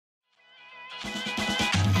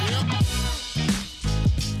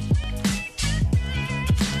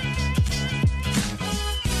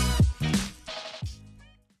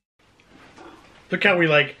Look how we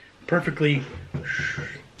like perfectly.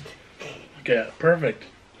 Okay, perfect.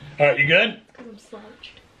 All right, you good? I'm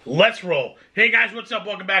slouched. Let's roll. Hey guys, what's up?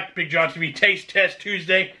 Welcome back to BigJon TV Taste Test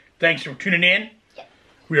Tuesday. Thanks for tuning in. Yep.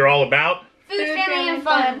 We are all about Food, family, and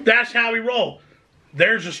fun. That's how we roll.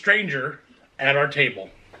 There's a stranger at our table.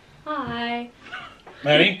 Hi.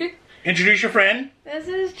 Maddie, introduce your friend. This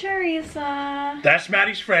is Teresa. That's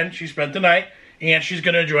Maddie's friend. She spent the night, and she's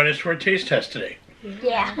going to join us for a taste test today.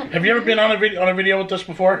 Yeah. Have you ever been on a video with us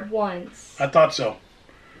before? Once. I thought so.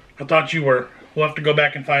 I thought you were. We'll have to go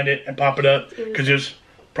back and find it and pop it up because it was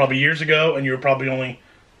probably years ago, and you were probably only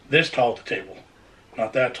this tall at the table,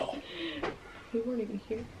 not that tall. We weren't even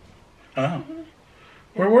here. Oh.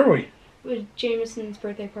 Where were we? It was Jameson's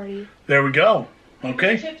birthday party. There we go.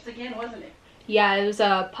 Okay. Chips again, wasn't it? Yeah, it was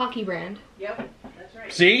a Pocky brand. Yep, that's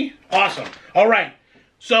right. See? Awesome. All right.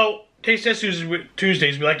 So, Taste Test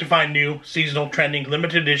Tuesdays, we like to find new, seasonal, trending,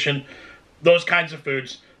 limited edition, those kinds of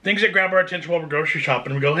foods. Things that grab our attention while we're grocery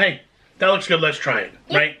shopping. We go, hey, that looks good, let's try it,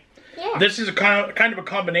 right? Yeah. This is a kind of a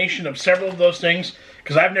combination of several of those things,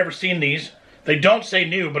 because I've never seen these. They don't say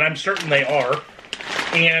new, but I'm certain they are.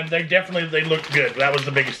 And they looked good. That was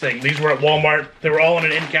the biggest thing. These were at Walmart. They were all in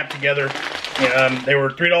an end cap together. They were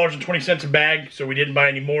 $3.20 a bag, so we didn't buy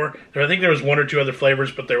any more. I think there was one or two other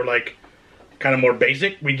flavors, but they were like kind of more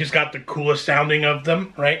basic. We just got the coolest sounding of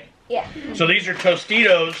them, right? Yeah. So these are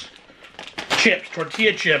Tostitos chips,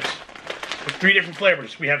 tortilla chips, with 3 different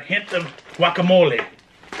flavors. We have hint of guacamole.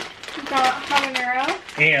 We got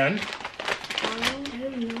habanero. And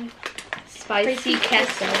Spicy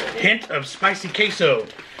queso. hint of spicy queso.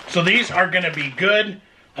 So these are going to be good.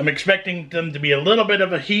 I'm expecting them to be a little bit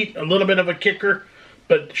of a heat, a little bit of a kicker,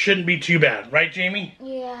 but shouldn't be too bad. Right, Jamie?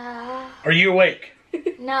 Yeah. Are you awake?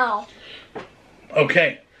 No.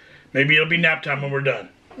 Okay. Maybe it'll be nap time when we're done.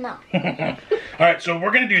 No. Alright, so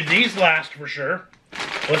we're going to do these last for sure.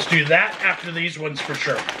 Let's do that after these ones for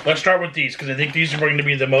sure. Let's start with these, because I think these are going to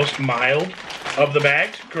be the most mild of the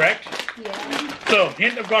bags, correct? Yeah. So,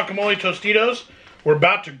 hint of guacamole Tostitos. We're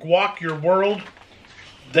about to guac your world.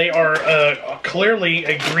 They are clearly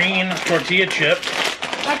a green tortilla chip.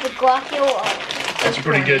 Like a guacamole. That's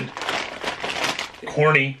pretty good.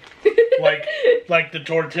 Corny. like the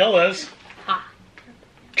tortillas. Ha.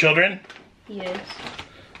 Children, Yes.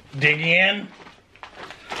 dig in.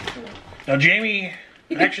 Now, Jamie,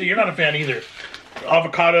 actually, you're not a fan either.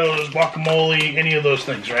 Avocados, guacamole, any of those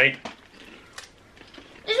things, right?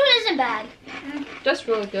 This one isn't bad. That's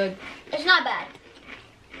really good. It's not bad.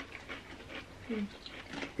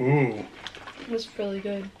 Ooh. It's really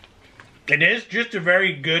good. It is just a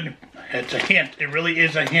very good, it's a hint. It really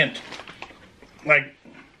is a hint. Like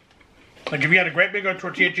if you had a great big old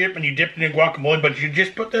tortilla chip and you dipped it in guacamole, but you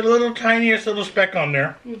just put that little tiniest little speck on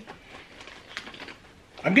there.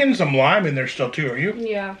 I'm getting some lime in there still too, are you?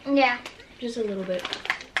 Yeah. Yeah. Just a little bit.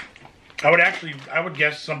 I would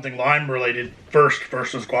guess something lime related first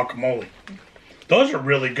versus guacamole. Those are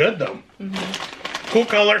really good though. Cool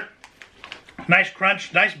color. Nice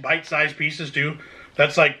crunch, nice bite-sized pieces too.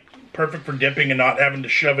 That's like perfect for dipping and not having to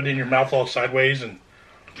shove it in your mouth all sideways. And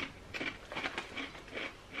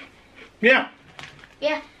yeah,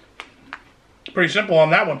 Yeah. pretty simple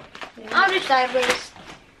on that one. I'll do sideways.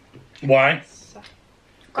 Why?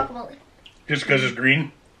 Guacamole. Just because it's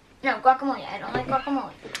green? No, guacamole. I don't like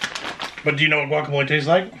guacamole. But do you know what guacamole tastes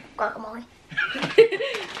like? Guacamole.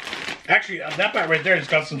 Actually, that bite right there has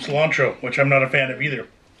got some cilantro, which I'm not a fan of either.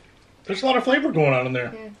 There's a lot of flavor going on in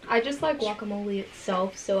there. Yeah. I just like guacamole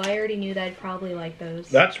itself, so I already knew that I'd probably like those.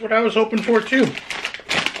 That's what I was hoping for too.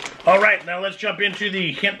 Alright, now let's jump into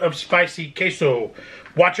the hint of spicy queso.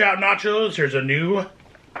 Watch out, nachos. There's a new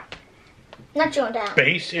Nacho in town.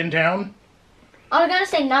 base in town. I was gonna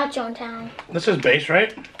say nacho in town. This is base,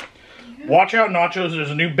 right? Watch out, nachos.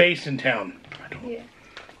 There's a new base in town. I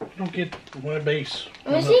don't get what a base.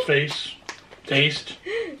 Let me On the see. face. Taste.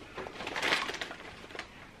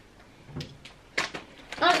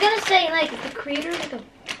 I was gonna say like The creator like a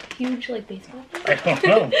huge like baseball player? I don't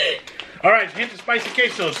know. Alright, hint of spicy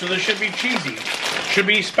queso. So this should be cheesy. Should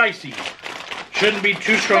be spicy. Shouldn't be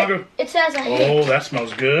too strong of... it says a Oh, hint. that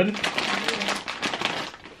smells good.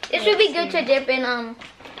 It should be good to dip in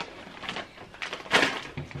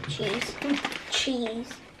cheese. Cheese.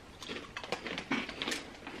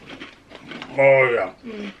 Oh, yeah.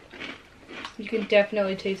 You can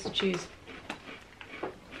definitely taste the cheese.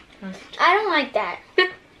 I don't like that.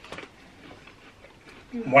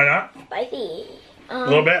 Why not? Spicy. A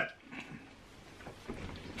little bit.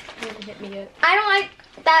 Hasn't hit me yet. I don't like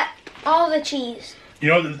that. All the cheese. You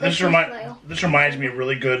know, this That's reminds me of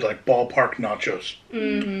really good, like, ballpark nachos.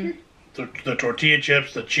 Mm-hmm. the tortilla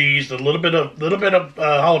chips, the cheese, the little bit of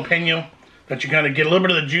jalapeno that you kind of get a little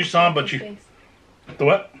bit of the juice on, but you Base. the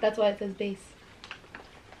what? That's why it says base.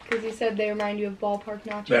 Because you said they remind you of ballpark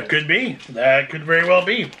nachos. That could be. That could very well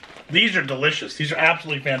be. These are delicious. These are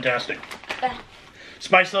absolutely fantastic.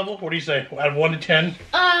 Spice level, what do you say? Out of 1 to 10?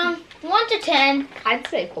 1 to 10. I'd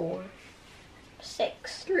say 4.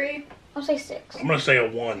 6. 3. I'll say 6. I'm going to say a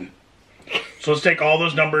 1. So let's take all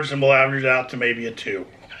those numbers and we'll average it out to maybe a 2.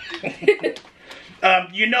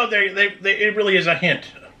 You know, it really is a hint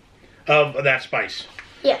of that spice.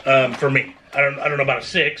 Yeah. For me. I don't know about a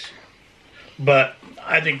 6, but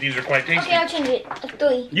I think these are quite tasty. Okay, I'll change it. A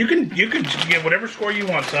 3. You can get whatever score you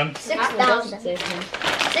want, son. 6,000.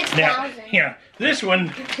 6,000. Now, yeah, this one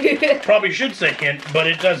probably should say hint, but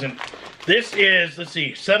it doesn't. This is, let's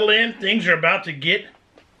see, settle in. Things are about to get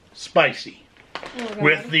spicy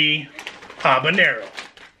with the habanero.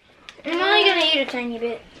 I'm only gonna eat a tiny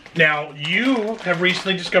bit. Now, you have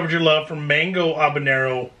recently discovered your love for mango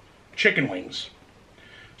habanero chicken wings.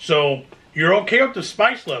 So, you're okay with the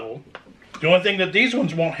spice level. The only thing that these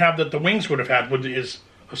ones won't have that the wings would have had is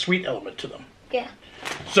a sweet element to them. Yeah.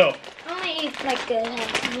 So, I only eat like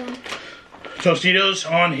the Tostitos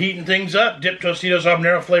on heating things up. Dip Tostitos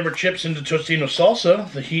habanero flavored chips into Tostino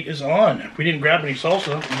salsa. The heat is on. We didn't grab any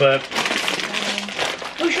salsa, but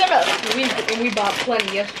we should have. We bought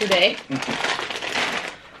plenty yesterday.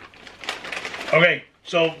 okay.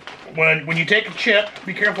 So when you take a chip,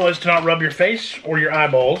 be careful as to not rub your face or your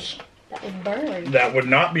eyeballs. That would burn. That would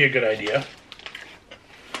not be a good idea.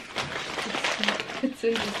 It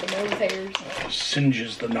singes the nose hairs.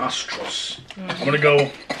 Singes the nostrils. I'm gonna go.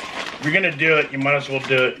 If you're gonna do it, you might as well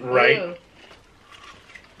do it right.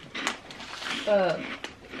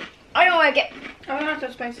 I don't like it. Oh, not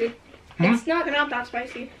that spicy. It's not. They're not that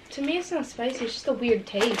spicy. To me, it's not spicy. It's just a weird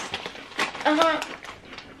taste.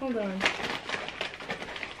 Hold on.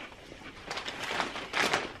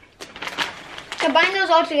 Combine those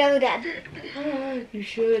all together, Dad. You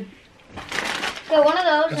should. So one of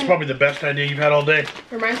those. That's probably the best idea you've had all day.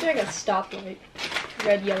 Reminds me like a stoplight.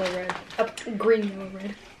 Red, yellow, red. Green, yellow,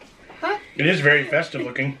 red. Huh? It is very festive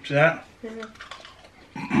looking. See that?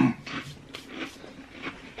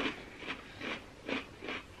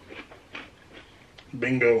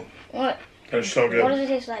 Bingo. What? That's so good. What does it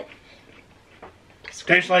taste like?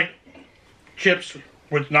 Tastes like chips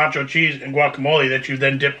with nacho cheese and guacamole that you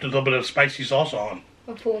then dipped a little bit of spicy salsa on.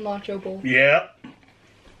 A full nacho bowl. Yep.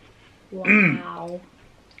 Wow.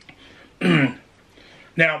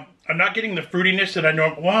 Now, I'm not getting the fruitiness that I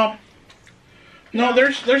know. Well, no,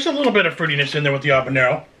 there's a little bit of fruitiness in there with the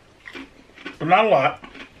habanero, but not a lot.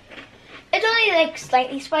 It's only like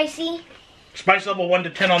slightly spicy. Spice level 1 to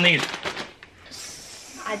 10 on these.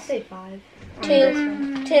 I'd say 5.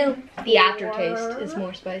 2. The aftertaste is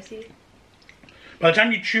more spicy. By the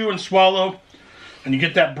time you chew and swallow and you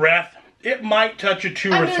get that breath, it might touch a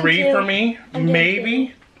 2 or 3 for me.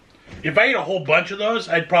 Maybe. If I ate a whole bunch of those,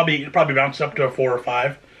 it'd probably bounce up to a 4 or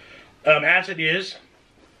 5. As it is,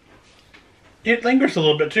 it lingers a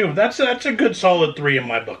little bit too. That's a good solid 3 in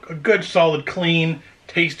my book. A good solid, clean,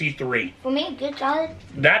 tasty 3. For me, good solid.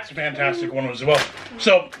 That's a fantastic one as well.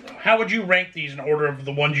 So, how would you rank these in order of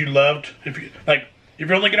the ones you loved? If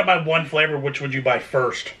you're only gonna buy one flavor, which would you buy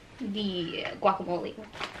first? The guacamole.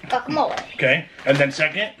 Guacamole. Okay, and then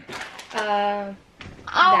second. That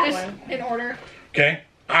Just one. in order. Okay,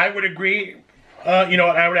 I would agree. You know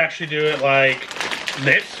what? I would actually do it like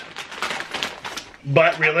this.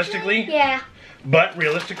 But realistically, Yeah.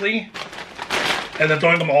 And then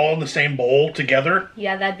throwing them all in the same bowl together.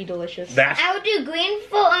 Yeah, that'd be delicious. That's I would do green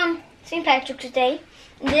for St. Patrick's Day.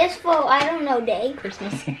 This for I don't know day.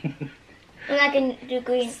 Christmas. And I can do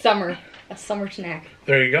green. Summer. A summer snack.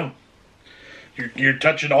 there you go. You're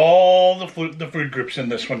touching all the food groups in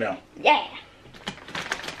this one now. Yeah.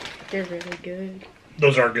 They're really good.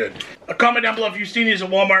 Those are good. Comment down below if you've seen these at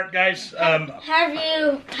Walmart, guys. Have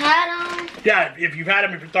you had them? Yeah, if you've had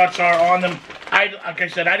them, if your thoughts are on them. Like I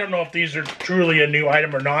said, I don't know if these are truly a new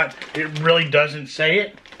item or not. It really doesn't say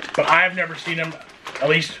it. But I've never seen them, at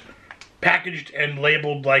least packaged and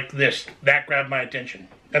labeled like this. That grabbed my attention.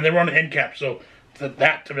 And they were on an end cap, so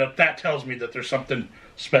that tells me that there's something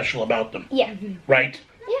special about them. Yeah. Right?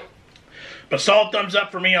 Yeah. But solid thumbs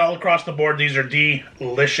up for me all across the board. These are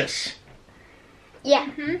delicious. Yeah.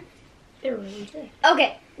 They're really good.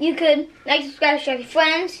 Okay. You could like, subscribe, share with your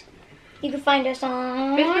friends. You can find us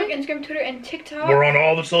on Facebook, Instagram, Twitter, and TikTok. We're on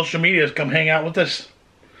all the social medias. Come hang out with us.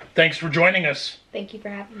 Thanks for joining us. Thank you for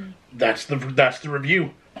having me. That's the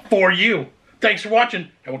review for you. Thanks for watching,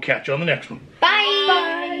 and we'll catch you on the next one. Bye.